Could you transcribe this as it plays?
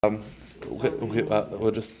We'll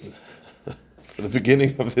just for the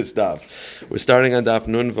beginning of this daf. We're starting on daf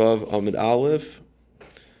Nun Vav Amid Aleph.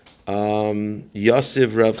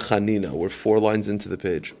 Yasiv Rav Chanina. We're 4 lines into the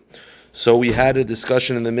page. So we had a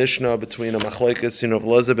discussion in the Mishnah between a machlokes, of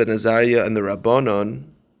Elazar ben Azariah and the Rabbanon.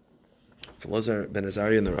 Elazar ben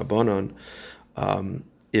Azariah and the Rabbanon.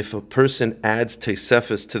 If a person adds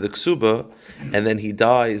Tosefos to the Ksuba and then he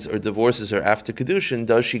dies or divorces her after Kedushin,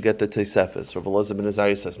 does she get the Tosefos? Rav Elazar ben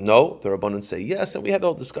Azariah says no. The Rabbanon say yes. And we had the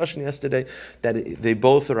whole discussion yesterday that they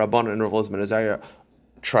both, the Rabbanon and Rav Elazar ben Azariah,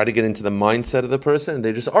 try to get into the mindset of the person. And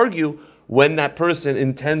they just argue when that person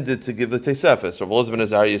intended to give the Tosefos. Rav Elazar ben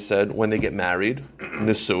Azariah said when they get married,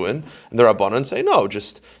 Nisuin. And the Rabbanon say no,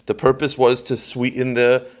 just the purpose was to sweeten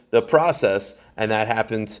the process, and that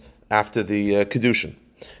happened after the Kedushin.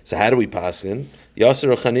 So how do we pass in?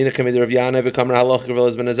 Yasser Chanina came to Rav Yana v'kamer halach Rav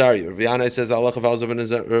Elazar ben Azariah. Rav Yana says halach of Rav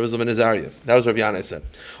Elazar ben Azariah. That was Rav Yana said.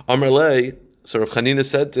 Amar lei. So Rav Chanina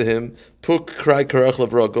said to him, "Puk krai karach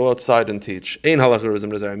levra. Go outside and teach. Ein halach Rav Elazar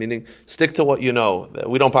ben Azariah. Meaning, stick to what you know.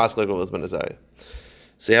 We don't pass like Rav Elazar ben Azariah.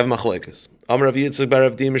 So you have machlekes. Amar Rav Yitzchak bar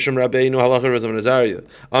Rav Dim Mishum Rabbeinu halach Rav Elazar ben Azariah.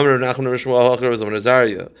 Amar Rav Nachman Mishum halach Rav Elazar ben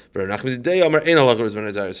Azariah. Rav Nachman today Amar ein halach Rav Elazar ben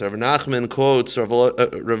Azariah. So Rav Nachman quotes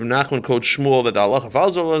Shmuel that the halach of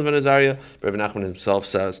Rav Elazar ben Azariah. Rav Nachman himself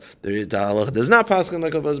says the halach does not pass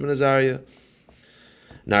like Rav Elazar ben Azariah.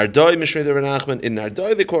 Nardoi Mishmei Rav Nachman. In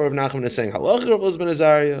Nardoi the core of Nachman is saying halach Rav Elazar ben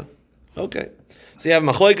Azariah. Okay. So you have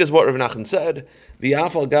machlokes what Rav Nachman said.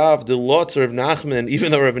 V'afal gav the lot Rav Nachman,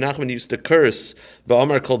 even though Rav Nachman used to curse,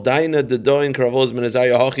 Ba'amar kol daina dedoin Rav Elazar ben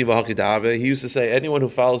Azariah hachi v'hachi da'ave. He used to say, anyone who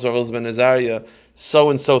follows Rav Elazar ben Azariah,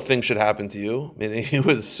 so and so thing should happen to you. Meaning he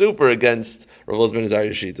was super against Rav Elazar ben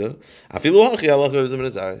Azariah shita. Afilu hachi halach Rav Elazar ben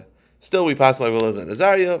Azariah. Still we pass like Rav Elazar ben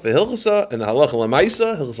Azariah v'hilchasa and the halacha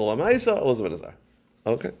lamaisa Elazar ben Azariah.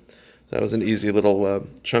 Okay. So that was an easy little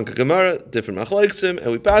chunk of Gemara, different machloksim,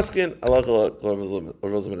 and we paskin halacha Rav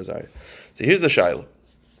Elazar ben Azariah. So here's the shaila.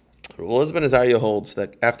 Rav Elazar ben Azariah holds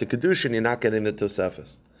that after Kedushin you're not getting the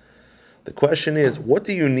Tosefos. The question is, what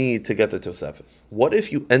do you need to get the Tosefos? What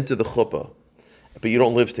if you enter the chuppah, but you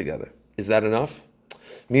don't live together? Is that enough?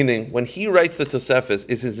 Meaning, when he writes the Tosefos,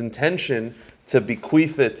 is his intention to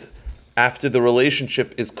bequeath it after the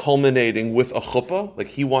relationship is culminating with a chuppah? Like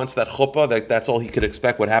he wants that chuppah, that's all he could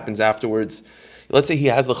expect, what happens afterwards. Let's say he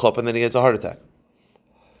has the chuppah and then he has a heart attack.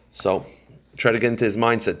 So, try to get into his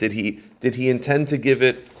mindset. Did he intend to give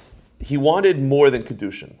it? He wanted more than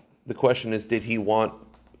Kedushin. The question is, did he want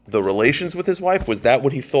the relations with his wife? Was that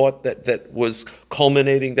what he thought that was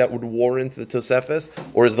culminating, that would warrant the Tosefos?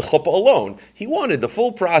 Or is the chuppah alone? He wanted the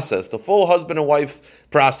full process, the full husband and wife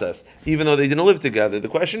process, even though they didn't live together. The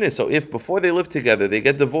question is, so if before they live together, they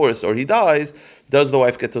get divorced or he dies, does the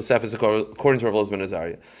wife get Tosefos according to Rav Elazar ben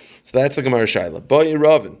Azariah? So that's the Gemara Shaila. Boy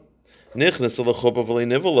Ravin. Nichnas al chuppah v'lei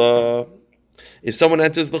nivola. If someone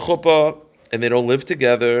enters the chuppah and they don't live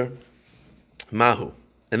together, mahu,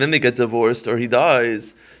 and then they get divorced or he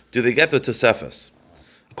dies, do they get the Tosefos?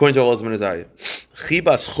 According to Elazar ben Azariah,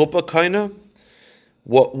 chibas chuppah kaina.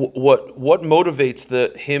 What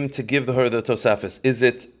motivates him to give her the Tosefos? Is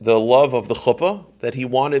it the love of the chuppah, that he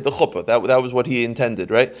wanted the chuppah? That was what he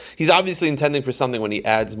intended, right? He's obviously intending for something when he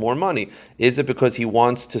adds more money. Is it because he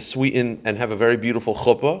wants to sweeten and have a very beautiful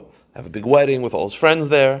chuppah, have a big wedding with all his friends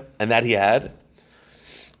there, and that he had?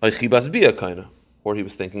 Or chibas bia kaina, or he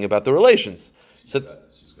was thinking about the relations. So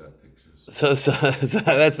that's the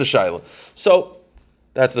shaila. So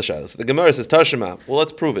that's the shaila. So the Gemara says Tashema. Well,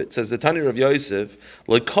 let's prove it. It says the Tani Rav Yosef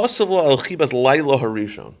leKosavlo al chibas laila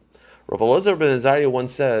harishon. Rav Elazar ben Azariah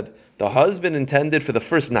once said the husband intended for the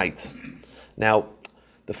first night. Now,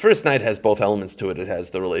 the first night has both elements to it. It has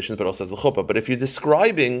the relations, but also has the chuppah. But if you're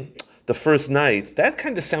describing the first night, that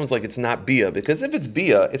kind of sounds like it's not bia, because if it's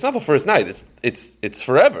bia, it's not the first night. It's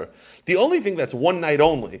forever. The only thing that's one night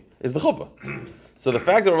only is the chuppah. So the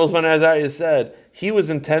fact that Rav Elazar ben Azariah said he was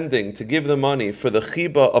intending to give the money for the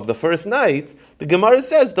chibah of the first night, the Gemara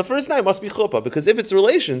says the first night must be chuppah, because if it's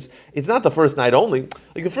relations, it's not the first night only.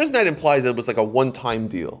 Like the first night implies it was like a one-time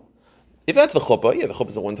deal. If that's the chuppah, the chuppah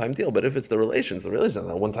is a one-time deal. But if it's the relations is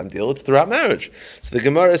not a one-time deal. It's throughout marriage. So the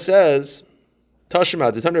Gemara says,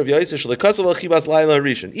 Tashema, the Tana of Yosef, Shleikasav chibas laila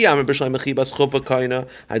harishin. Iyam b'shleim chibas chuppah kaina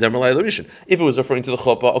hadam laila harishin. If it was referring to the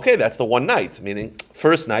chuppah, okay, that's the one night, meaning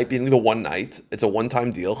first night being the one night. It's a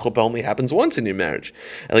one-time deal. Chuppah only happens once in your marriage.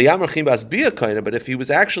 Eliyam chibas bia kaina, but if he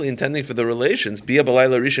was actually intending for the relations, bia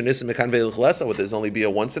b'laila harishin isim mekan ve'ilch lesa, where there's only bia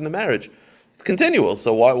once in the marriage, it's continual.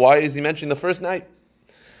 So why is he mentioning the first night?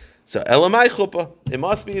 So elamai chuppah. It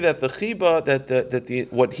must be that the chibah, that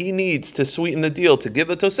what he needs to sweeten the deal to give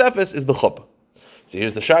the Tosefos is the chuppah. So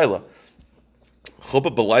here's the shaila.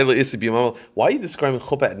 Chuppah b'layla isi b'yamama. Why are you describing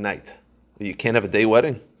chuppah at night? You can't have a day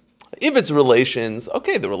wedding. If it's relations,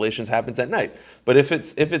 okay, the relations happens at night. But if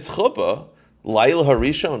it's chuppah, layla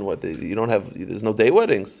harishon, what you don't have? There's no day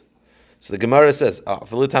weddings. So the Gemara says, So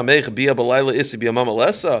the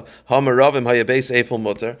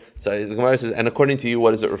Gemara says, and according to you,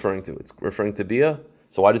 what is it referring to? It's referring to bia.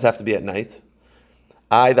 So why does it have to be at night?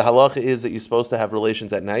 The halacha is that you're supposed to have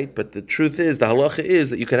relations at night, but the truth is, the halacha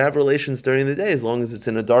is that you can have relations during the day as long as it's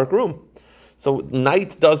in a dark room. So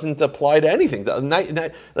night doesn't apply to anything.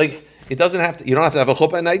 Night, like it doesn't have to. You don't have to have a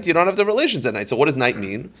chuppah at night. You don't have to have relations at night. So what does night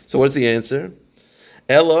mean? So what's the answer?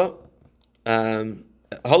 Ella,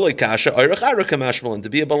 haloi kasha to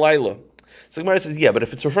be a balayla. So Gemara says, yeah, but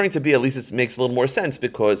if it's referring to bia, at least it makes a little more sense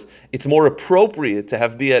because it's more appropriate to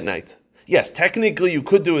have bia at night. Yes, technically you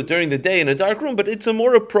could do it during the day in a dark room, but it's a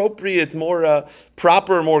more appropriate, more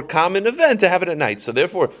proper, more common event to have it at night. So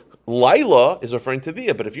therefore, Laila is referring to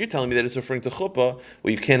bia. But if you're telling me that it's referring to chuppah,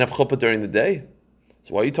 well, you can't have chuppah during the day.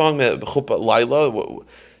 So why are you talking about chuppah Laila?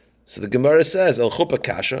 So the Gemara says, "El chuppah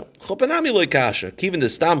kasha, chuppah nami loy kasha. Even the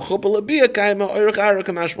stam chuppah labia kaima oirach ara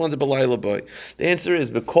kamashman belayla boy." The answer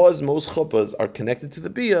is because most chuppahs are connected to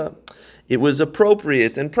the bia, it was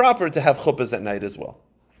appropriate and proper to have chuppahs at night as well.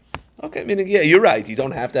 Okay, meaning, yeah, you're right. You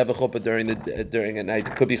don't have to have a chuppah during a night.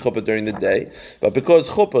 It could be chuppah during the day. But because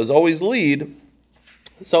chuppahs always lead,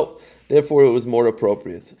 so therefore it was more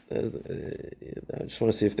appropriate. I just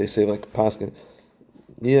want to see if they say like Paskin.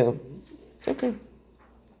 Yeah. Okay.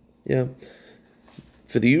 Yeah.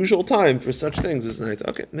 For the usual time, for such things, is night.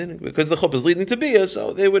 Okay, meaning because the chuppah is leading to bia,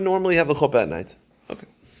 so they would normally have a chuppah at night. Okay.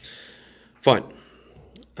 Fine.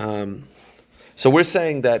 So we're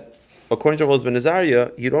saying that according to Rav Ben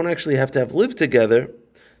Azariah, you don't actually have to have lived together.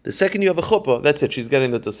 The second you have a chuppah, that's it. She's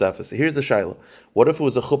getting the tosafah. So here's the shaila. What if it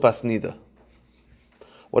was a chuppah's nida?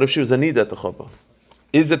 What if she was a nida at the chuppah?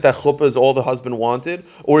 Is it that chuppah is all the husband wanted,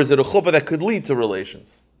 or is it a chuppah that could lead to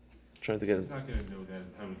relations? I'm trying to get. He's not going to know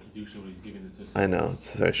that time of kedusha when he's giving the tosafah. I know,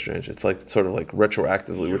 it's very strange. It's like sort of like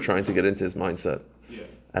retroactively we're trying to get into his mindset. Yeah.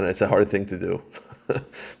 And it's a hard thing to do.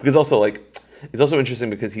 Because also like it's also interesting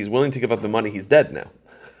because he's willing to give up the money, he's dead now.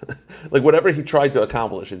 Like whatever he tried to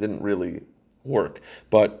accomplish, it didn't really work.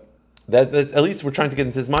 But that's at least we're trying to get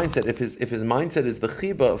into his mindset. If his mindset is the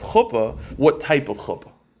chiba of chuppah, what type of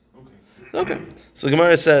chuppah? Okay. So the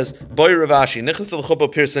Gemara says, "Boy Ravashi, nichnas al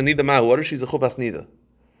chuppah pirsa nida mahu." What if she's a chuppah's nida?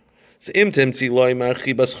 So im timtzi loy mar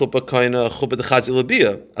chibas chuppah kaina chuppah dechazil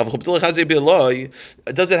bia. Av chuppah dechazil bia loy.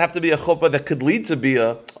 Does it have to be a chuppah that could lead to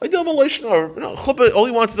bia? I don't know. No, chuppah. All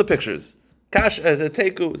he wants is the pictures. Kash the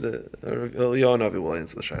teku Yonavi will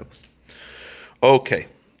answer the shilos. Okay,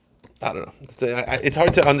 I don't know. It's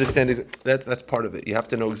hard to understand. That's part of it. You have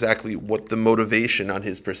to know exactly what the motivation on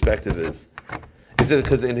his perspective is. Is it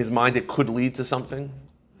because in his mind it could lead to something?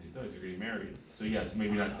 He does. You're getting married, so yes,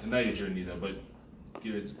 maybe not tonight if you're in Nida, but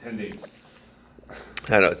give it 10 days.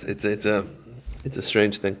 I know it's a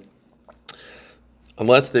strange thing.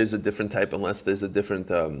 Unless there's a different type,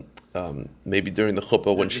 maybe during the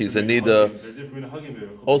chuppah when she's a nida.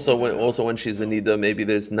 Also when she's a nida, maybe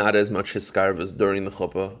there's not as much hiskarvas during the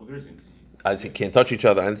chuppah. As he can't touch each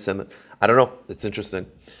other. I understand that. I don't know. It's interesting.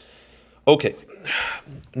 Okay,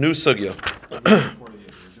 new sugya.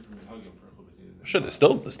 Sure, there's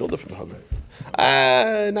still different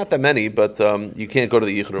hagim. Not that many, but you can't go to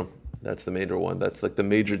the yichud. That's the major one. That's like the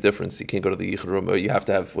major difference. You can't go to the yichud room. You have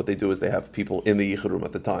to have, what they do is they have people in the yichud room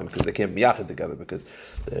at the time because they can't be yachid together because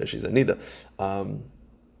she's a nida.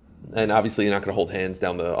 And obviously you're not going to hold hands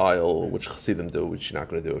down the aisle, which chassidim do, which you're not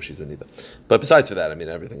going to do if she's a nida. But besides for that, I mean,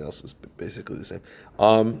 everything else is basically the same.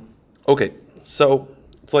 Okay, so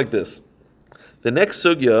it's like this. The next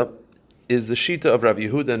sugya is the shita of Rav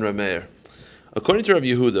Yehuda and Rav Meir. According to Rav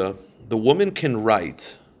Yehuda, the woman can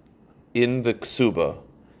write in the ksuba.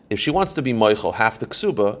 If she wants to be Michael, half the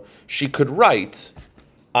ksuba, she could write,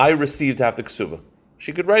 I received half the ksuba.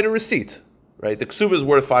 She could write a receipt, right? The ksuba is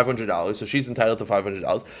worth $500, so she's entitled to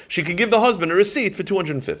 $500. She could give the husband a receipt for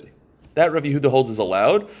 $250. That Rav Yehuda holds is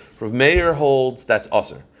allowed. Rav Meir holds that's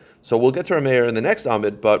usher. So we'll get to Rav Meir in the next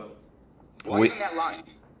Amid, but... Why is that lying?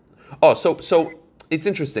 Oh, so it's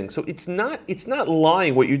interesting. So it's not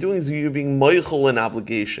lying. What you're doing is you're being Michael an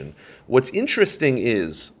obligation. What's interesting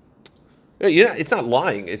is... it's not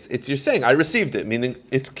lying. It's you're saying I received it, meaning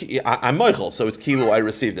I'm Michael, so it's kilu I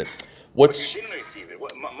received it. What's you didn't receive it?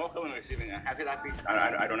 What Michael receiving it? How could that be?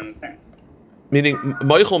 I don't understand. Meaning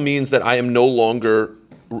Michael means that I'm no longer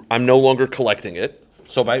collecting it.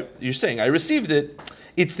 So you're saying I received it.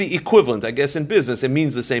 It's the equivalent, I guess, in business. It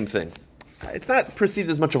means the same thing. It's not perceived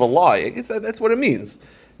as much of a lie. I guess that's what it means.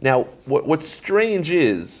 Now, what's strange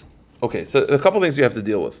is Okay, so a couple things we have to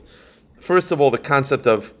deal with. First of all, the concept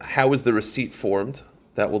of how is the receipt formed,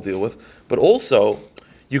 that we'll deal with. But also,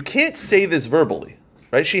 you can't say this verbally,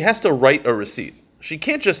 right? She has to write a receipt. She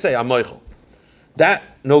can't just say, I'm Michael. That,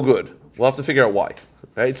 no good. We'll have to figure out why.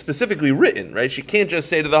 Right? It's specifically written, right? She can't just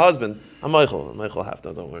say to the husband, I'm Michael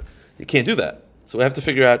Hafta, don't worry. You can't do that. So we have to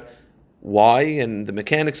figure out why and the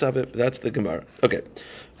mechanics of it. That's the Gemara. Okay.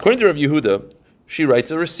 According to Rav Yehuda, she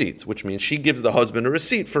writes a receipt, which means she gives the husband a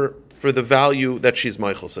receipt for the value that she's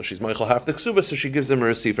Michael. So she's Michael half the ksuba, so she gives him a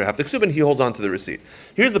receipt for half the ksuba, and he holds on to the receipt.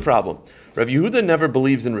 Here's the problem. Rav Yehuda never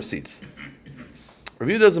believes in receipts. Rav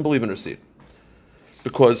Yehuda doesn't believe in receipt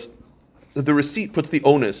because the receipt puts the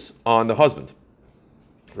onus on the husband,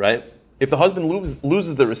 right? If the husband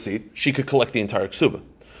loses the receipt, she could collect the entire ksuba.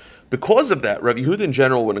 Because of that, Rav Yehuda in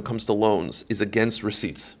general, when it comes to loans, is against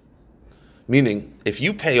receipts. Meaning, if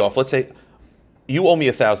you pay off, let's say, you owe me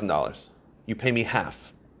 $1,000. You pay me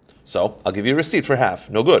half. So I'll give you a receipt for half.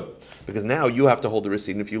 No good. Because now you have to hold the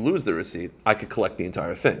receipt, and if you lose the receipt, I could collect the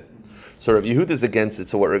entire thing. So Rav Yehuda is against it.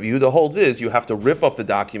 So what Rav Yehuda holds is you have to rip up the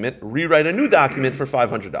document, rewrite a new document for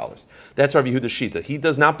 $500. That's Rav Yehuda's shita. He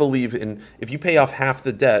does not believe in, if you pay off half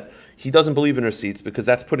the debt, he doesn't believe in receipts because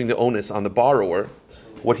that's putting the onus on the borrower.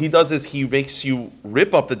 What he does is he makes you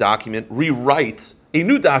rip up the document, rewrite a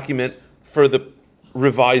new document for the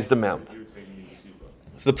revised amount.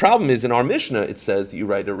 So the problem is in our Mishnah, it says that you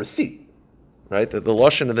write a receipt, right? The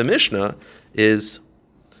lashon of the Mishnah is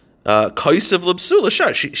kaisav l'psula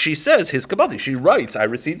shar. She says his kabbalah. She writes, I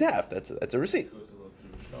received half. That's a receipt.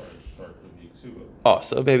 Oh,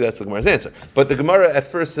 so maybe that's the Gemara's answer. But the Gemara at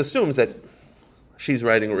first assumes that she's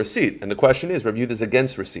writing a receipt, and the question is, Rav Yehuda is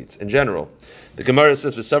against receipts in general. The Gemara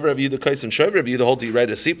says, "V'savar Rav Yehuda kais and Rav Yehuda holds you write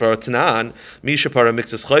a receipt for Tanan misha para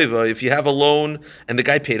mixas chayva." If you have a loan and the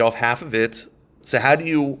guy paid off half of it, so how do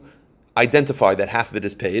you identify that half of it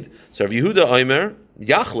is paid? So Rav Yehuda Omer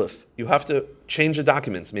Yachlif, you have to change the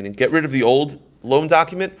documents, meaning get rid of the old loan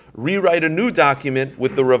document, rewrite a new document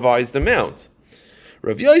with the revised amount.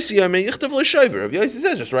 Rav Yossi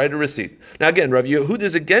says, just write a receipt. Now again, Rav Yehuda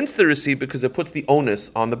is against the receipt because it puts the onus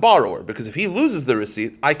on the borrower. Because if he loses the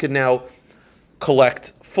receipt, I could now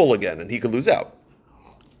collect full again, and he could lose out.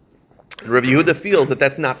 Rav Yehuda feels that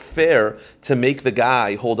that's not fair to make the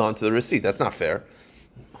guy hold on to the receipt. That's not fair.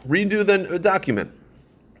 Redo the document.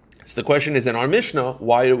 So the question is, in our Mishnah,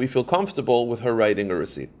 why do we feel comfortable with her writing a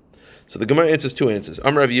receipt? So the Gemara answers two answers.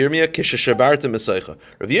 Amar Rav Yirmiyah kisha mesaycha.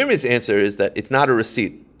 Rav Yirmiyah's answer is that it's not a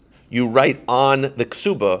receipt. You write on the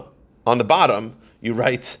ksuba, on the bottom, you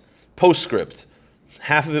write postscript.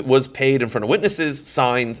 Half of it was paid in front of witnesses,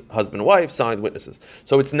 signed husband, wife, signed witnesses.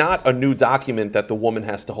 So it's not a new document that the woman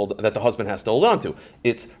has to hold, that the husband has to hold on to.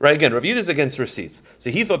 It's right again. Rav Yehuda is against receipts. So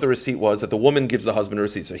he thought the receipt was that the woman gives the husband a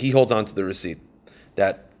receipt, so he holds on to the receipt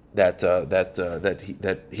that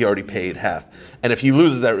he already paid half. And if he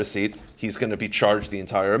loses that receipt, he's going to be charged the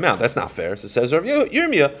entire amount. That's not fair. So says Rav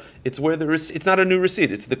Yirmiyah, it's where it's not a new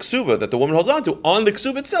receipt. It's the ksuba that the woman holds on to. On the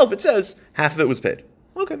ksuba itself, it says half of it was paid.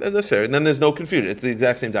 Okay, that's fair. And then there's no confusion. It's the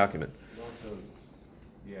exact same document. Also,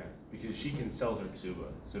 yeah, because she can sell her ksuba.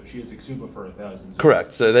 So if she has a ksuba for 1,000.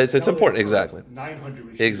 Correct. So it's important. Exactly.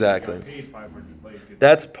 900. Exactly. Paid 500.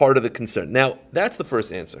 That's part of the concern. Now, that's the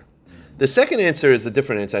first answer. The second answer is a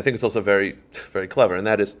different answer. I think it's also very, very clever, and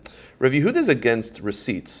that is, Rav Yehuda is against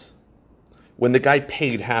receipts when the guy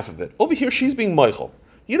paid half of it. Over here, she's being Michael.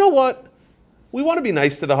 You know what? We want to be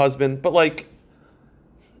nice to the husband, but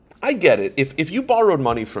I get it. If you borrowed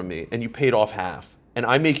money from me and you paid off half, and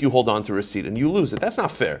I make you hold on to a receipt and you lose it, that's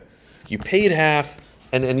not fair. You paid half,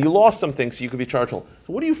 and you lost something, so you could be charged whole.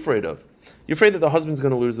 So what are you afraid of? You're afraid that the husband's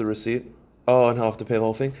going to lose the receipt? Oh, and he'll have to pay the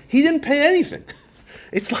whole thing? He didn't pay anything.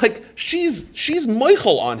 It's like she's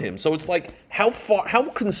Michael on him. So it's like, how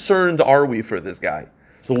concerned are we for this guy?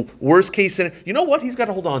 So worst case scenario, you know what? He's got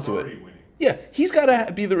to hold on to it. Yeah, he's got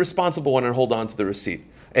to be the responsible one and hold on to the receipt.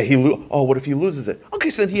 And what if he loses it? Okay,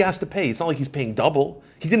 so then he has to pay. It's not like he's paying double.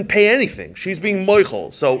 He didn't pay anything. She's being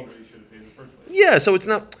Michael. So yeah, so it's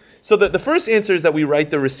not. So the first answer is that we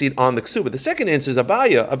write the receipt on the ksuba. The second answer is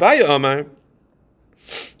Abaya. Abaya Omar.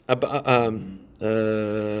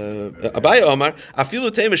 Abaya Omar,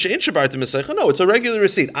 no, it's a regular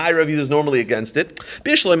receipt. I, Rav Yehuda, is normally against it.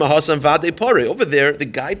 Over there, the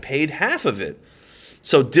guy paid half of it.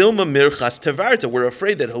 So Dilma Mirchas Tevarta, we're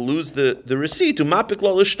afraid that he'll lose the receipt. And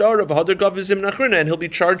he'll be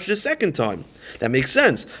charged a second time. That makes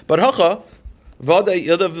sense. But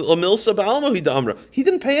he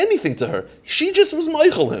didn't pay anything to her. She just was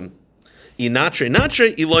Michael him. And therefore,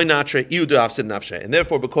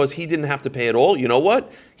 because he didn't have to pay at all, you know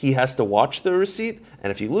what? He has to watch the receipt, and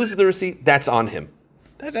if he loses the receipt, that's on him.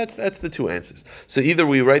 That's the two answers. So either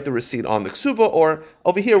we write the receipt on the ksuba, or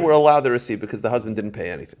over here we're allowed the receipt because the husband didn't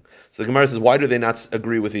pay anything. So the Gemara says, why do they not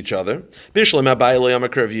agree with each other? Abai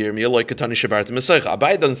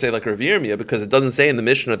doesn't say like Rav Yirmiyah because it doesn't say in the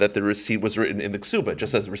Mishnah that the receipt was written in the ksuba. It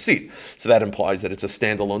just says receipt. So that implies that it's a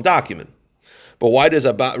standalone document. But why does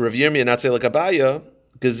Rav Yirmiyah not say like Abaya?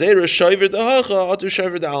 The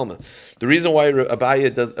reason why Rav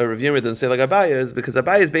Yirmiyah doesn't say like Abaya is because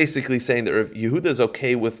Abaya is basically saying that Rav Yehuda is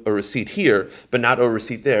okay with a receipt here, but not a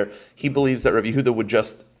receipt there. He believes that Rav Yehuda would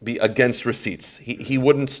just be against receipts. He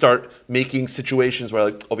wouldn't start making situations where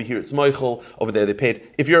like over here it's Michael, over there they paid.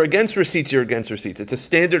 If you're against receipts, you're against receipts. It's a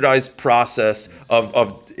standardized process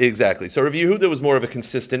of exactly. So Rav Yehuda was more of a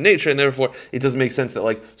consistent nature, and therefore it doesn't make sense that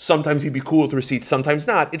like sometimes he'd be cool with receipts, sometimes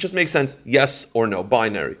not. It just makes sense, yes or no,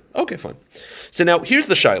 binary. Okay, fine. So now here's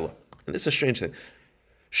the shaila, and this is a strange thing.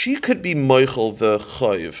 She could be Michael the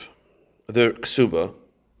chayiv, the ksuba,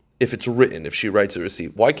 if it's written, if she writes a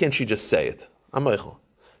receipt. Why can't she just say it? I'm Michael.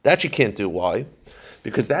 That she can't do. Why?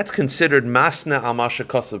 Because that's considered masna amasha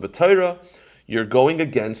kasav b'Torah. You're going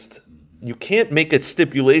against. You can't make a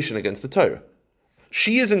stipulation against the Torah.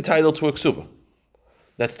 She is entitled to a ksuba.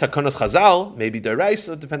 That's takanos chazal, maybe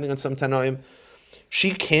deraisa, depending on some tanoim. She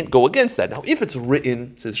can't go against that. Now, if it's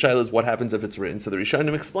written, so the shaila is what happens if it's written. So the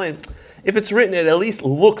Rishonim explain, if it's written, it at least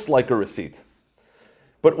looks like a receipt.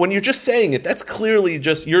 But when you're just saying it, that's clearly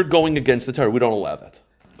just you're going against the Torah. We don't allow that.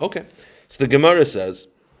 Okay. So the Gemara says,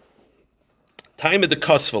 time of the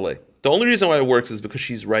kasvale. The only reason why it works is because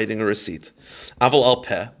she's writing a receipt. Aval al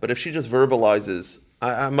peh. But if she just verbalizes,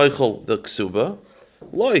 Michael the ksuba,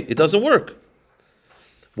 loy, it doesn't work.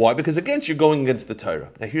 Why? Because you're going against the Torah.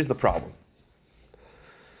 Now here's the problem.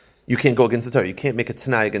 You can't go against the Torah. You can't make a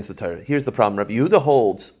tanai against the Torah. Here's the problem. Rabbi Yehuda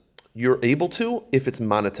holds you're able to if it's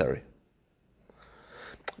monetary.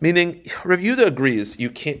 Meaning, Rabbi Yehuda agrees you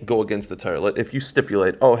can't go against the Torah. If you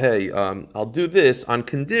stipulate, oh hey, I'll do this on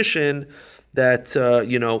condition that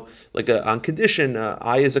on condition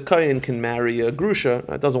I as a kohen can marry a grusha.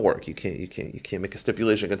 That doesn't work. You can't make a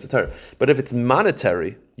stipulation against the Torah. But if it's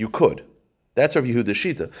monetary, you could. That's Rabbi Yehuda's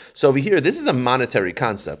shita. So over here, this is a monetary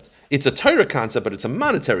concept. It's a Torah concept, but it's a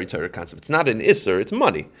monetary Torah concept. It's not an isser, it's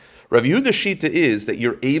money. Rabbi Yehuda's shita is that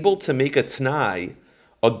you're able to make a t'nai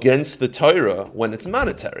against the Torah when it's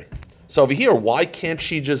monetary. So over here, why can't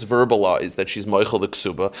she just verbalize that she's Michael the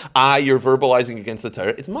Ksuba? You're verbalizing against the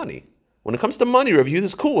Torah. It's money. When it comes to money, Rabbi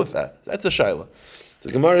Yehuda's cool with that. That's a shaila.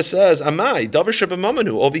 The Gemara says, Amai, davar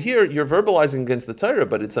shebamamanu. Over here, you're verbalizing against the Torah,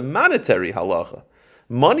 but it's a monetary halacha.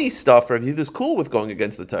 Money stuff, Rabbi Yehuda is cool with going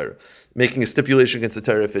against the Torah, making a stipulation against the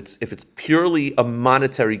Torah if it's purely a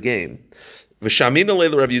monetary game. V'shamina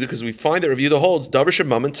leila Rabbi Yehuda, because we find that Rabbi Yehuda holds davar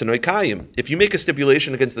shemaman t'noi kayim. If you make a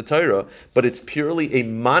stipulation against the Torah, but it's purely a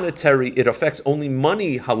monetary, it affects only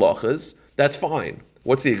money halachas, that's fine.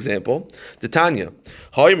 What's the example? The Tanya.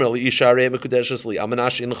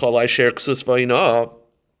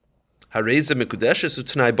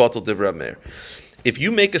 If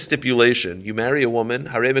you make a stipulation, you marry a woman,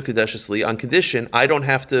 on condition, I don't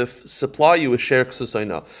have to supply you with share ksus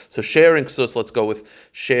oina. So share and ksus, let's go with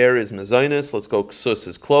share is mezainis, let's go ksus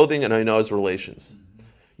is clothing, and oina is relations.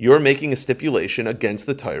 You're making a stipulation against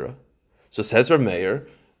the Torah. So says Rav Meir,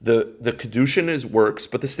 the kedushin works,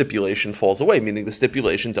 but the stipulation falls away, meaning the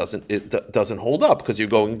stipulation doesn't hold up because you're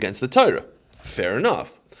going against the Torah. Fair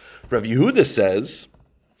enough. Rav Yehuda says,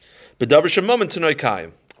 B'davar shemaman t'noi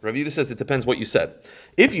kayim. Rav Yehuda says it depends what you said.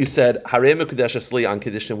 If you said harei mekudesh asli on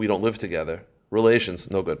condition we don't live together, relations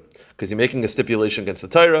no good, because you're making a stipulation against the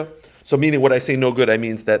Torah. So meaning when I say no good, I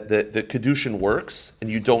means that the kedushin works and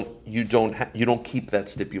you don't keep that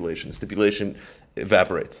stipulation. The stipulation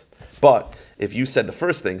evaporates. But if you said the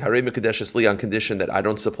first thing harei mekudesh asli on condition that I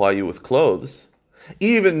don't supply you with clothes,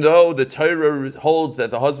 even though the Torah holds that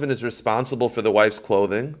the husband is responsible for the wife's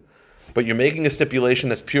clothing, but you're making a stipulation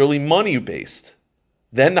that's purely money based.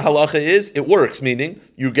 Then the halacha is, it works, meaning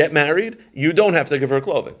you get married, you don't have to give her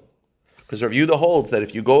clothing. Because Rav Yehuda holds that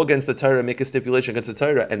if you go against the Torah and make a stipulation against the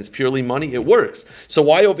Torah and it's purely money, it works. So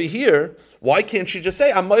why over here, why can't she just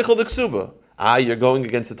say, I'm Michael the Ksuba? You're going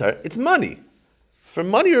against the Torah. It's money. For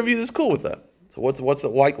money, Rav Yehuda is cool with that. So why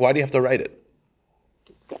do you have to write it?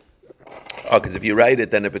 Because if you write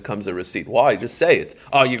it, then it becomes a receipt. Why? Just say it.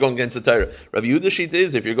 You're going against the Torah. Rav Yehuda's sheet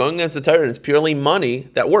is, if you're going against the Torah and it's purely money,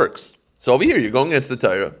 that works. So over here, you're going against the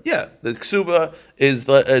Torah. Yeah, the ksuba is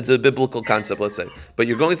a biblical concept, let's say. But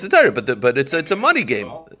you're going against the Torah, but it's a money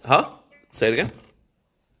game. Huh? Say it again.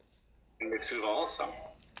 In the ksuba also.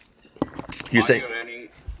 You're saying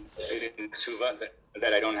in ksuba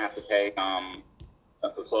that I don't have to pay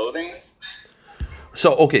for clothing?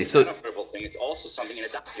 So okay, It's not so a verbal thing. It's also something in a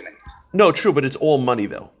document. no, true, but it's all money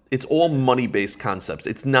though. It's all money-based concepts.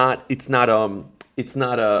 It's not a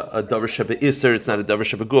davar sheba iser. It's not a davar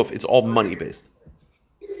sheba guf. It's all money-based.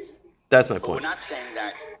 That's my But we're point. not saying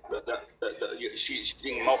that she's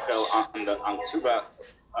being mokel on Ksuba.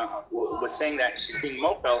 We're saying that she's being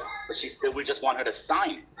mokel, but we just want her to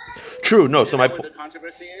sign. True. No. So Is my that what the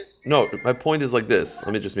controversy is? no. My point is like this.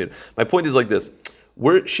 Let me just mute it. My point is like this.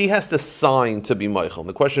 Where she has to sign to be Michael. And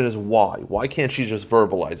the question is why? Why can't she just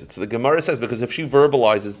verbalize it? So the Gemara says, because if she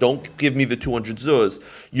verbalizes, don't give me the 200 zuz,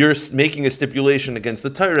 you're making a stipulation against the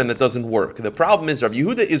Torah and that doesn't work. The problem is Rav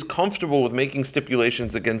Yehuda is comfortable with making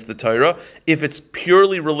stipulations against the Torah if it's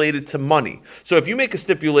purely related to money. So if you make a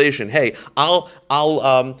stipulation, hey, I'll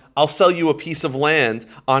sell you a piece of land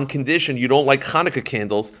on condition you don't like Hanukkah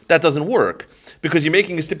candles, that doesn't work. Because you're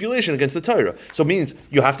making a stipulation against the Torah. So it means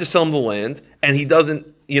you have to sell him the land, and he doesn't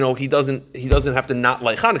have to not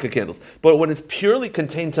like Hanukkah candles. But when it's purely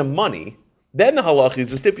contained to money, then the halach is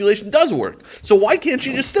the stipulation does work. So why can't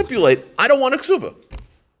she just stipulate, I don't want a ksuba?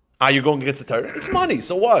 You're going against the Torah? It's money,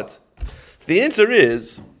 so what? So the answer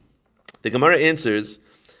is, the Gemara answers,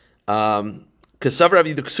 the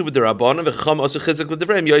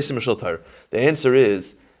answer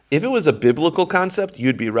is, if it was a biblical concept,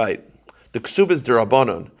 you'd be right. The Ksub is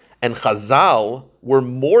Derabanan, and Chazal were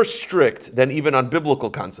more strict than even on biblical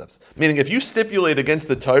concepts. Meaning, if you stipulate against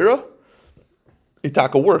the Torah,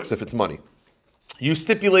 Itaka works if it's money. You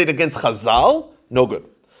stipulate against Chazal, no good.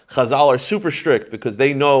 Chazal are super strict because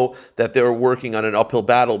they know that they're working on an uphill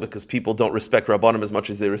battle because people don't respect Rabbanim as much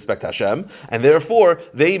as they respect Hashem, and therefore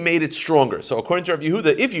they made it stronger. So according to Rav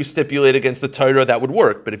Yehuda, if you stipulate against the Torah, that would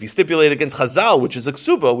work. But if you stipulate against Chazal, which is a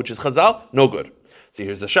ksuba, which is Chazal, no good. So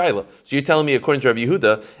here's the shaila. So you're telling me, according to Rav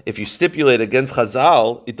Yehuda, if you stipulate against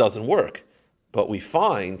Chazal, it doesn't work. But we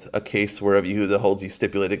find a case where Rav Yehuda holds you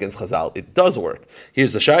stipulate against Chazal. It does work.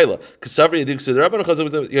 Here's the shaila.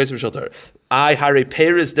 I hare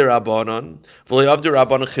peris derabanan v'le'avdu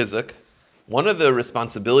rabbanan chizuk. One of the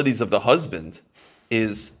responsibilities of the husband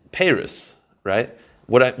is peris, right?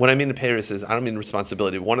 What I mean in peris is, I don't mean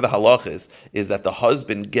responsibility. One of the halachas is that the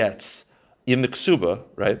husband gets in the ksuba,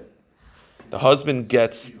 right? The husband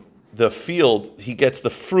gets the field, he gets the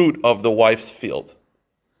fruit of the wife's field.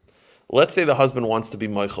 Let's say the husband wants to be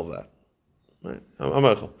Michael that. Right? I'm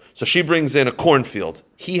Michael. So she brings in a cornfield.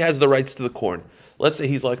 He has the rights to the corn. Let's say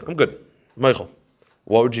he's like, I'm good. Michael.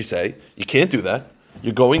 What would you say? You can't do that.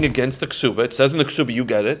 You're going against the ksuba. It says in the ksuba you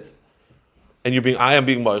get it. And I am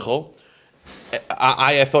being Michael.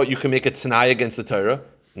 I thought you can make a tanai against the Torah,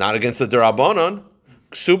 not against the derabanan.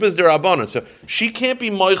 Ksuba is derabanan. So she can't be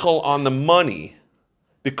Michael on the money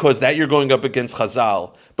because that you're going up against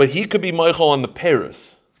Chazal. But he could be Michael on the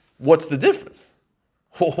Paris. What's the difference?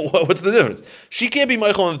 What's the difference? She can't be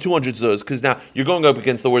Michael on the 200 zuz because now you're going up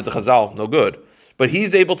against the words of Chazal. No good. But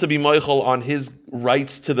he's able to be Michael on his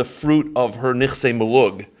rights to the fruit of her nichse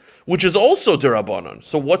melug, which is also derabanan.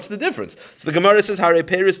 So what's the difference? So the Gemara says, "Hare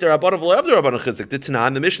peris derabanan v'le'av derabanan chizik." The Tanah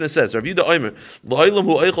and the Mishnah says, "Rav Yehuda Omer lo'olam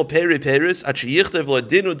hu eichel peri peris at sheyichtav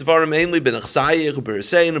lo'dinu dvarim einli benachsayich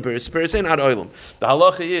u'berisein u'berisein ad olam." The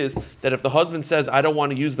halacha is that if the husband says, "I don't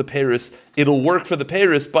want to use the peris," it'll work for the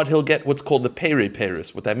peris, but he'll get what's called the peri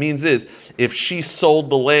peris. What that means is, if she sold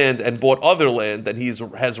the land and bought other land, then he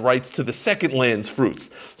has rights to the second land's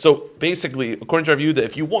fruits. So basically, according to Rav Yehuda,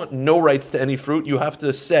 if you want no rights to any fruit, you have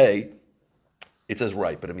to say. It says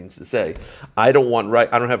right, but it means to say, I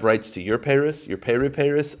don't have rights to your Paris,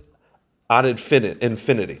 ad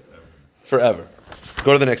infinity, forever.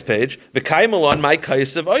 Go to the next page. V'kaimalon my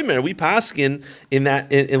kaisav omer. We paskin in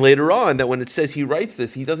later on that when it says he writes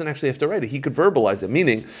this, he doesn't actually have to write it. He could verbalize it.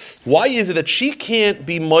 Meaning, why is it that she can't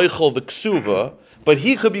be moichel the ksuva, but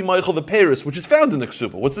he could be moichel the Paris, which is found in the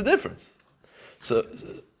ksuva? What's the difference? So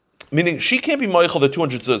meaning she can't be Michael the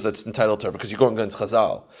 200 zuz that's entitled to her because you're going against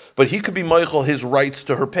Chazal. But he could be Michael his rights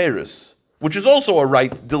to her Paris, which is also a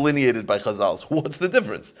right delineated by Chazal. So what's the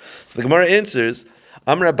difference? So the Gemara answers,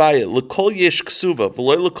 Amr Abaya, l'kol yesh ksuva,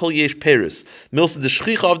 v'loy l'kol yesh Paris, milsa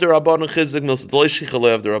d'shchicha of the Rabban Chizik, milsa d'loy shchicha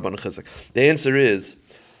loy of the Rabban Chizik. The answer is,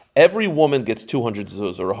 every woman gets 200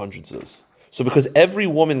 zuz or 100 zuz. So because every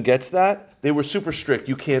woman gets that, they were super strict.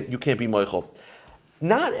 You can't be Michael.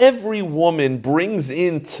 Not every woman brings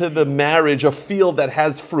into the marriage a field that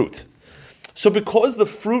has fruit. So because the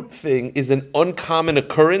fruit thing is an uncommon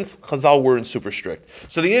occurrence, Chazal weren't super strict.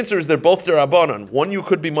 So the answer is they're both derabanan. One you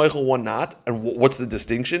could be Michael, one not. And what's the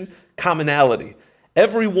distinction? Commonality.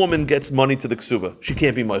 Every woman gets money to the ksuba. She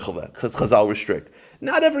can't be meichel that because Chazal restrict.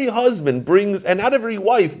 Not every husband brings, and not every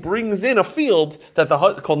wife brings in a field that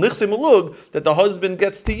called nichse malug that the husband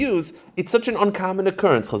gets to use. It's such an uncommon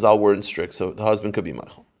occurrence. Chazal weren't strict, so the husband could be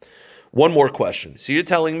meichel. One more question. So you're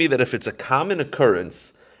telling me that if it's a common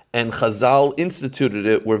occurrence and Chazal instituted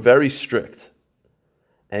it, we're very strict,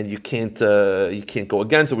 and you can't go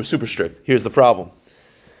against it. We're super strict. Here's the problem.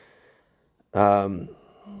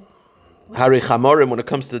 Hari Chamarim, when it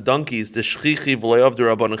comes to donkeys, the shchichi v'loyav the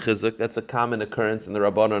Rabbanon chizuk, that's a common occurrence, and the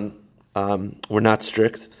Rabbanon were not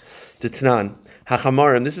strict. Titnan,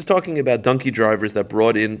 hachamarim, this is talking about donkey drivers that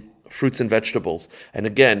brought in fruits and vegetables, and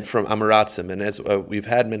again from Amaratzim, and as we've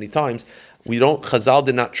had many times, Chazal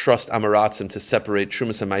did not trust Amaratzim to separate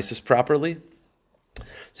Trumas and Maisus properly.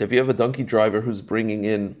 So if you have a donkey driver who's bringing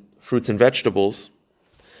in fruits and vegetables,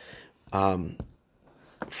 that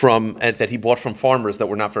he bought from farmers that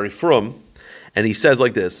were not very frum, and he says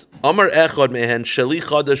like this: Amar echad mehen sheli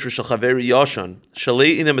chadash v'shachaveri yashan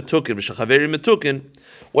sheli ina metukin v'shachaveri metukin.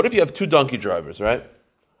 What if you have two donkey drivers, right?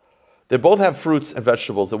 They both have fruits and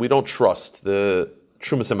vegetables that we don't trust, the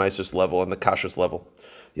Trumas and Maisus level and the Kashrus level.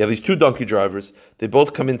 You have these two donkey drivers. They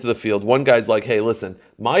both come into the field. One guy's like, "Hey, listen,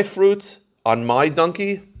 my fruit on my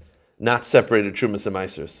donkey, not separated Trumas and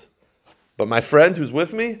Maisus, but my friend who's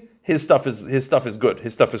with me, his stuff is good.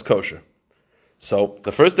 His stuff is kosher." So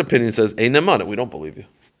the first opinion says, "Ein nemanah, we don't believe you.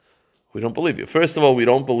 We don't believe you. First of all, we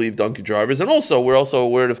don't believe donkey drivers, and also we're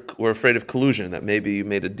afraid of collusion. That maybe you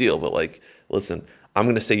made a deal, but like, listen, I'm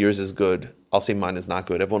going to say yours is good. I'll say mine is not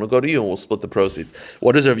good. Everyone will go to you, and we'll split the proceeds."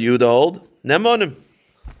 What does Rav Yehuda hold? Nemanim.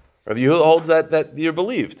 Rav Yehuda holds that you're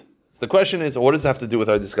believed. So the question is, what does it have to do with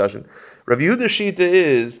our discussion? Rav Yehuda's shita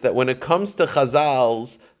is that when it comes to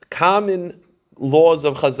Chazal's common laws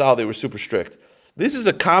of Chazal, they were super strict. This is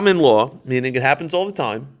a common law, meaning it happens all the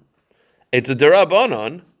time. It's a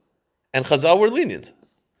derabanan, and Chazal were lenient.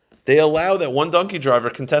 They allow that one donkey driver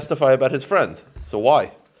can testify about his friend. So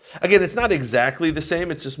why? Again, it's not exactly the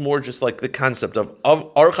same. It's just more like the concept of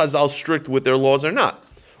are Chazal strict with their laws or not?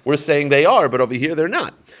 We're saying they are, but over here they're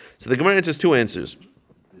not. So the Gemara answers two answers.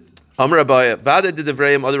 Amar Abaya, Vada did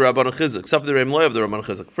Evrayim other Rabbanon chizuk, Saf the Reim loy of the Rabbanon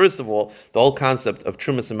chizuk. First of all, the whole concept of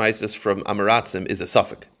Trumas and Maisus from Amaratzim is a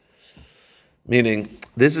suffix, meaning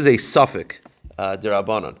this is a suffix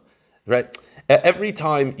derabanan, right? Every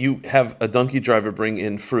time you have a donkey driver bring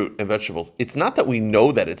in fruit and vegetables, it's not that we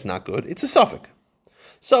know that it's not good; it's a suffix.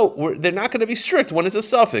 So they're not going to be strict when it's a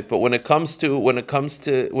suffix, but when it comes to other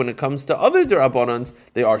derabanans,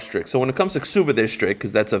 they are strict. So when it comes to ksuba, they're strict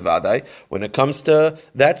because that's a vadai. When it comes to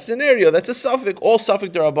that scenario, that's a suffix. All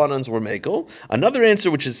suffix derabanans were mekel. Another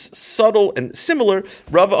answer, which is subtle and similar,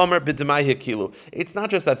 Rav Amar b'demai hikilu. It's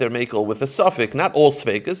not just that they're mekel with a suffix, not all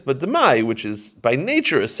sfekas, but demai, which is by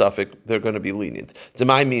nature a suffix, they're going to be lenient.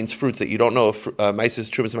 Demai means fruits that you don't know if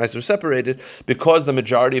maisus, trumas, and maisus are separated, because the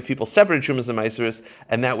majority of people separate trumas and maisus.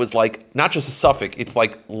 And that was like, not just a suffix, it's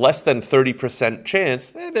like less than 30% chance,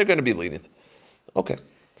 they're going to be lenient. Okay.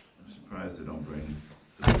 I'm surprised they don't bring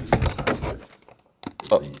the business aspect.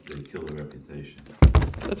 They kill the reputation.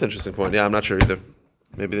 That's an interesting point. Yeah, I'm not sure either.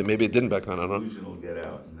 Maybe it didn't back then, I don't know. Collusion will get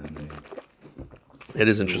out, and then It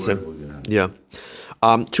is interesting. word will get out. Yeah.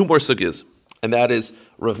 Two more sugyas, and that is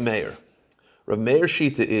Rav Meir. Rav Meir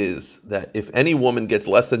shita is that if any woman gets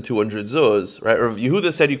less than 200 zuz, right? Rav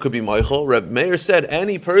Yehuda said you could be Michael. Rav Meir said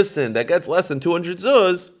any person that gets less than 200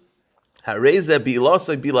 zuz, hareze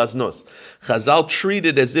bilasai bilasnos. Chazal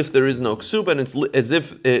treated as if there is no ksuba, and it's as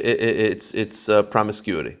if it's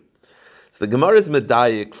promiscuity. So the Gemara is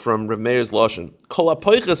medayik from Rav Meir's lashon. Kol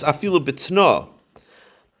hapoiches afilu bitno.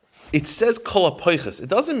 It says kol hapoiches. It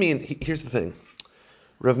doesn't mean. Here's the thing.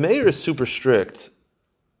 Rav Meir is super strict.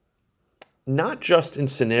 Not just in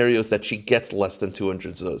scenarios that she gets less than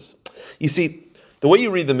 200 zuz. You see, the way you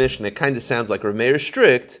read the Mishnah, it kind of sounds like Rav Meir is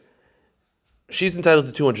strict. She's entitled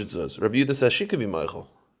to 200 zuz. Rav Yehuda says she could be Michael.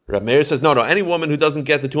 Rav Meir says, no, any woman who doesn't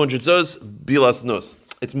get the 200 zuz, bilas nus.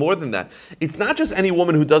 It's more than that. It's not just any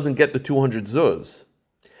woman who doesn't get the 200 zuz.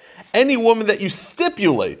 Any woman that you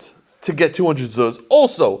stipulate to get 200 zuz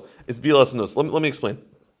also is bilas nus. Let me explain.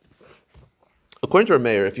 According to Rav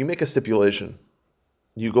Meir, if you make a stipulation,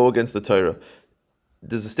 you go against the Torah,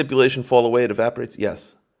 does the stipulation fall away? It evaporates?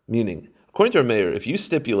 Yes. Meaning, according to Rav Meir, if you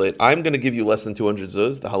stipulate, I'm going to give you less than 200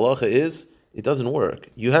 zuz, the halacha is, it doesn't work.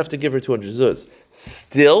 You have to give her 200 zuz.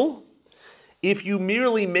 Still, if you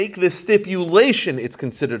merely make this stipulation, it's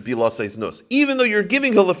considered bilasei nus, even though you're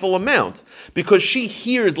giving her the full amount, because she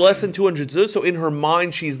hears less than 200 zuz, so in her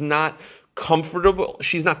mind she's not comfortable.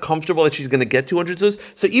 She's not comfortable that she's going to get 200 zuz.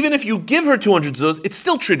 So even if you give her 200 zuz, it's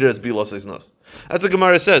still treated as bilos iznos. That's what the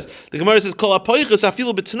Gemara says. The Gemara says, Kol hapoiches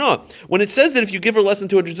afilu b'tana. When it says that if you give her less than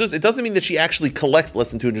 200 zuz, it doesn't mean that she actually collects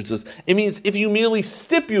less than 200 zuz. It means if you merely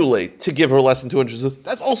stipulate to give her less than 200 zuz,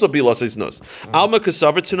 that's also bilos iznos. Alma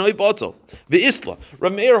kasaver tanoi batel ve'isla.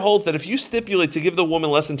 Rameir holds that if you stipulate to give the woman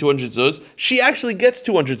less than 200 zuz, she actually gets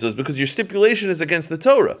 200 zuz because your stipulation is against the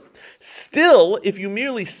Torah. Still, if you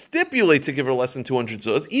merely stipulate to give her less than 200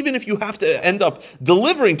 zuz, even if you have to end up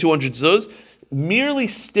delivering 200 zuz, merely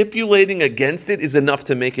stipulating against it is enough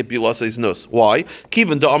to make it bilas nus. Why?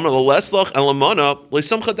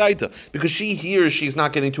 Because she hears she's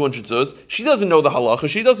not getting 200 zuz. She doesn't know the halacha.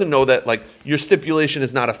 She doesn't know that like your stipulation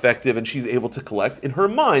is not effective and she's able to collect. In her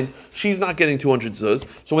mind, she's not getting 200 zuz.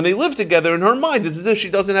 So when they live together, in her mind, it's as if she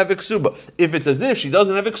doesn't have iksuba. If it's as if she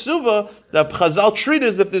doesn't have iksuba, the Chazal treat it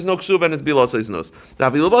as if there's no ksuba and it's bilas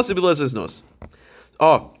nus.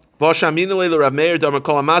 Oh. Here's the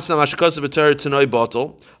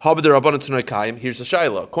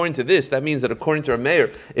shaila. According to this, that means that according to Rav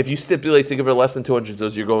Meir, if you stipulate to give her less than 200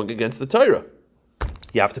 zuz, you're going against the Torah.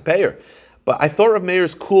 You have to pay her. But I thought Rav Meir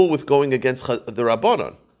is cool with going against the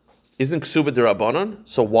Rabbanon. Isn't ksuba the Rabbanon?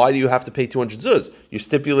 So why do you have to pay 200 zuz? You're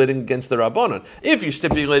stipulating against the Rabbanon. If you're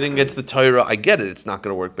stipulating against the Torah, I get it, it's not going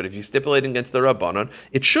to work. But if you're stipulating against the Rabbanon,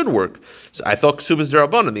 it should work. So I thought ksuba is the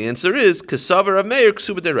Rabbanon. The answer is Kasavar Rav Meir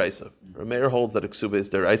ksuba deraisa. Rav Meir holds that a ksuba is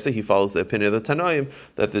deraisa. He follows the opinion of the Tanaim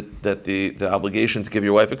that the obligation to give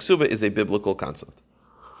your wife a ksuba is a biblical concept.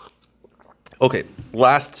 Okay,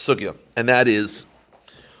 last sugya, and that is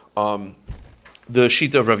the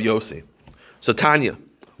shita of Rav Yossi. So Tanya.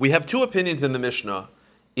 We have two opinions in the Mishnah.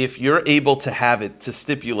 If you're able to have it to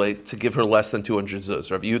stipulate to give her less than 200 zuz,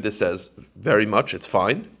 Rav Yehuda says very much, it's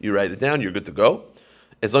fine. You write it down, you're good to go.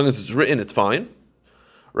 As long as it's written, it's fine.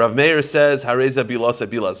 Rav Meir says hareza bilasa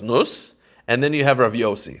bilaz nus, and then you have Rav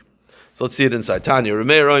Yossi. So let's see it inside. Tanya, Rav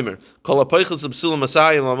Meir Omer, kol hapaychas absula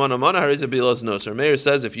masai lamana mana hareza bilaz nus. Rav Meir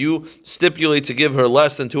says if you stipulate to give her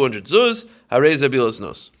less than 200 zuz, hareza bilaz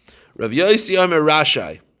nus. Rav Yossi Omer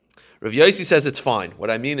Rashai. Rav Yossi says it's fine. What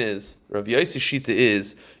I mean is, Rav Yossi's shita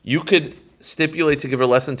is, you could stipulate to give her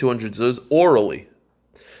less than 200 zuz orally.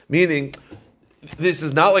 Meaning, this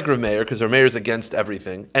is not like Rav Meir, because Rav Meir is against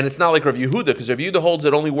everything, and it's not like Rav Yehuda, because Rav Yehuda holds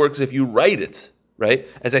it only works if you write it, right?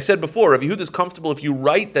 As I said before, Rav Yehuda is comfortable if you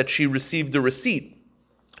write that she received a receipt,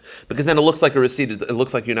 because then it looks like a receipt. It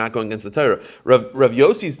looks like you're not going against the Torah. Rav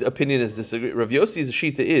Yossi's opinion is disagree. Rav Yossi's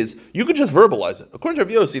shita is you could just verbalize it. According to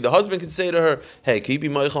Rav Yossi, the husband can say to her, "Hey, can you be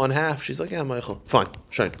moichel on half?" She's like, "Yeah, moichel." Fine,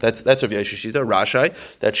 shine. That's Rav Yossi's shita. Rashai,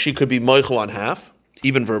 that she could be moichel on half,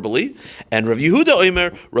 even verbally. And Rav Yehuda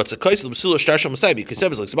Omer Ratzakais l'bsula shtarsha masaybi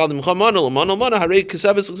kisevus l'ksabal d'mchamana l'mana l'mana harei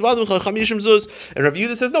kisevus l'ksabal d'mchamishim zuz. And Rav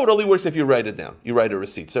Yehuda says no, it only works if you write it down. You write a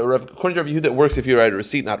receipt. So according to Rav Yehuda, it works if you write a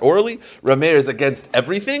receipt, not orally. Rav Meir is against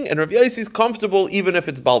everything, and Rav Yossi is comfortable even if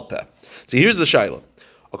it's bal peh. So here's the shaila.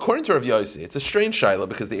 According to Rav Yossi, it's a strange shaila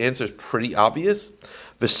because the answer is pretty obvious.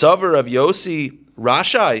 V'savar Rav Yossi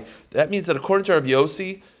Rashai. That means that according to Rav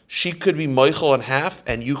Yossi, she could be moichel on half,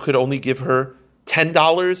 and you could only give her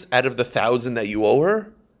 $10 out of the 1,000 that you owe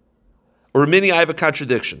her? Or mini, I have a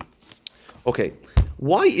contradiction. Okay,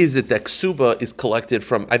 why is it that ksuba is collected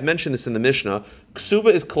from, I've mentioned this in the Mishnah, ksuba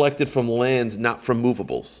is collected from land, not from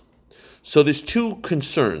movables. So there's two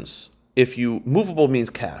concerns. Movable means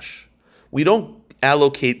cash. We don't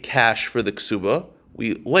allocate cash for the ksuba,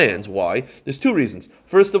 we land. Why? There's two reasons.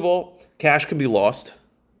 First of all, cash can be lost.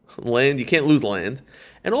 Land, you can't lose land.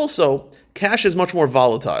 And also, cash is much more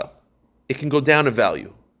volatile. It can go down in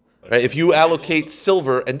value, right? If you allocate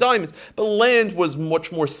silver and diamonds, but land was much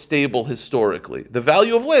more stable historically. The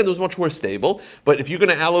value of land was much more stable, but if you're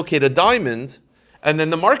going to allocate a diamond and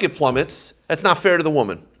then the market plummets, that's not fair to the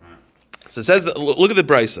woman. So it says, look at the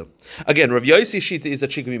brisa. Again, Rav Yossi's shita is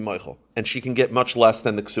that she can be moichel, and she can get much less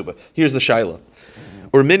than the ksuba. Here's the shaila.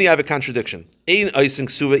 Or many, I have a contradiction. Ein oising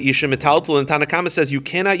ksuba isha metaltal, and Tanakama says you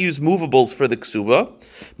cannot use movables for the ksuba,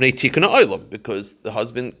 because the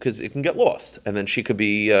husband, because it can get lost, and then she could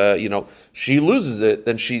be, she loses it,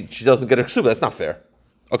 then she doesn't get a ksuba. That's not fair.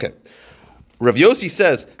 Okay. Rav Yossi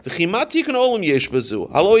says, Rav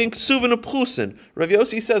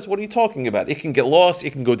Yossi says, what are you talking about? It can get lost,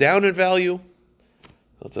 it can go down in value.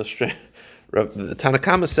 That's a strange. The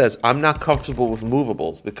Tanakama says, I'm not comfortable with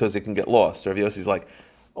movables because it can get lost. Rav Yossi's like,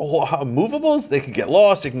 movables? They can get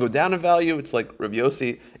lost, it can go down in value. It's like Rav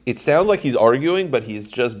Yossi, it sounds like he's arguing, but he's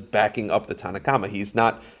just backing up the Tanakama. He's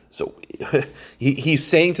not, so he's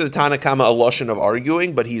saying to the Tanakama a lashon of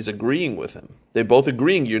arguing, but he's agreeing with him. They're both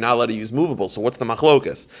agreeing you're not allowed to use movable. So what's the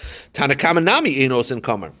machlokas? Tanakama nami enos in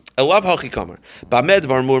kamer. Elav hachi kamer. Bamed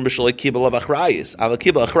varmur mishalei kibel achrayis. Ava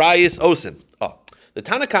kibel achrayis osin. Oh, the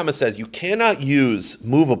Tanakama says you cannot use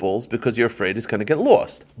movables because you're afraid it's going to get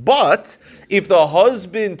lost. But if the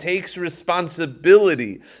husband takes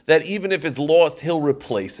responsibility that even if it's lost, he'll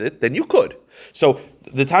replace it, then you could. So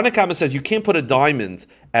the Tanakama says you can't put a diamond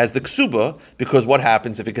as the ksuba because what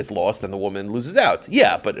happens if it gets lost and the woman loses out?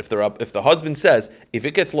 Yeah, but if the husband says if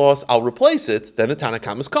it gets lost, I'll replace it, then the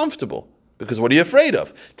Tanakama is comfortable because what are you afraid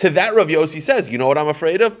of? To that, Rav Yossi says, you know what I'm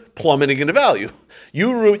afraid of? Plummeting in value.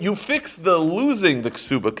 You fix the losing the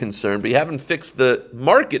ksuba concern, but you haven't fixed the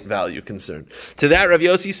market value concern. To that, Rav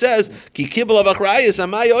Yossi says, Ki kibbel av achrayis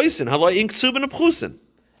amay oisin haloi in ksuba nepchusin.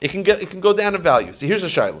 It can go down in value. So here's a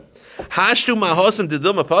shaila. Hashtu mahosim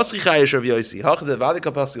dedilma paschi chayish Rav Yossi. Hach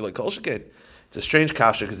devadika paschi like kol shekain. It's a strange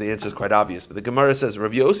kasha because the answer is quite obvious. But the Gemara says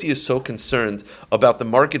Rav Yossi is so concerned about the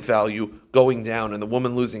market value going down and the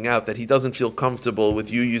woman losing out that he doesn't feel comfortable with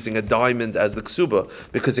you using a diamond as the ksuba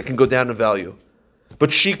because it can go down in value.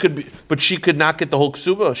 But she could not get the whole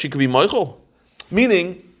ksuba. She could be Michael.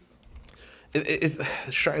 Meaning,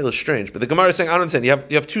 Shaila is strange, but the Gemara is saying, I don't understand.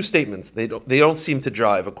 You have two statements. They don't seem to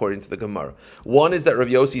jive according to the Gemara. One is that Rav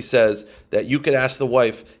Yossi says that you could ask the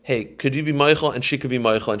wife, hey, could you be Michael? And she could be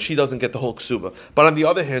Michael, and she doesn't get the whole ksuba. But on the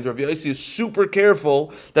other hand, Rav Yossi is super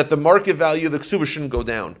careful that the market value of the ksuba shouldn't go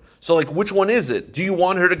down. So like, which one is it? Do you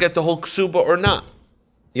want her to get the whole ksuba or not?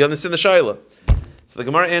 You understand the Shaila? So the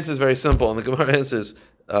Gemara answer is very simple, and the Gemara answers,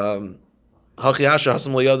 the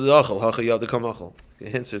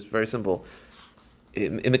answer is very simple.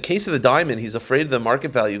 In the case of the diamond, he's afraid of the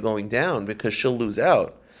market value going down because she'll lose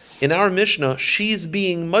out. In our Mishnah, she's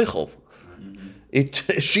being Michael.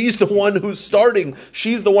 She's the one who's starting.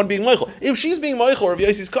 She's the one being Michael. If she's being Michael, Rav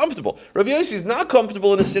Yossi's comfortable. Rav Yossi's not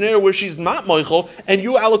comfortable in a scenario where she's not Michael and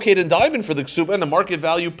you allocate a diamond for the ksuba and the market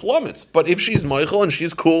value plummets. But if she's Michael and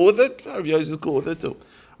she's cool with it, Rav Yossi's cool with it too.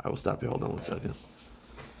 I will stop here. Hold on one second.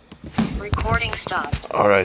 Recording stopped. All right.